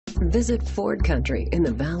Visit Ford Country in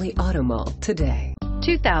the Valley Auto Mall today.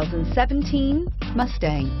 2017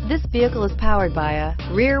 Mustang. This vehicle is powered by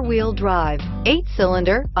a rear-wheel drive,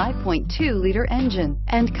 8-cylinder, 5.2-liter engine,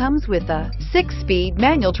 and comes with a 6-speed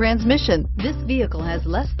manual transmission. This vehicle has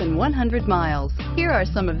less than 100 miles. Here are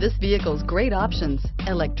some of this vehicle's great options: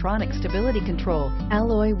 electronic stability control,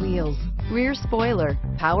 alloy wheels, rear spoiler,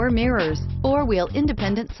 power mirrors, 4-wheel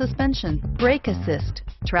independent suspension, brake assist,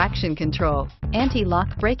 traction control,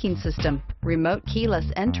 anti-lock braking system, remote keyless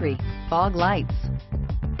entry, fog lights.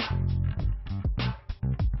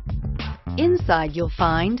 Inside you'll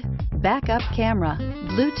find backup camera,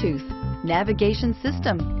 Bluetooth, navigation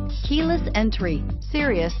system, keyless entry,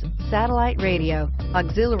 Sirius satellite radio,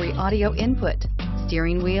 auxiliary audio input,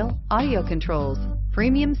 steering wheel audio controls,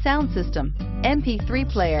 premium sound system, MP3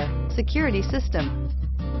 player, security system.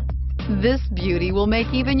 This beauty will make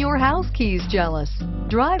even your house keys jealous.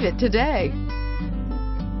 Drive it today.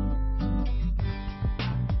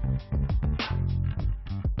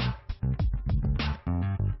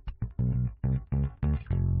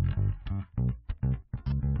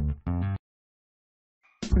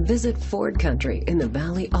 Visit Ford Country in the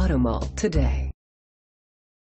Valley Auto Mall today.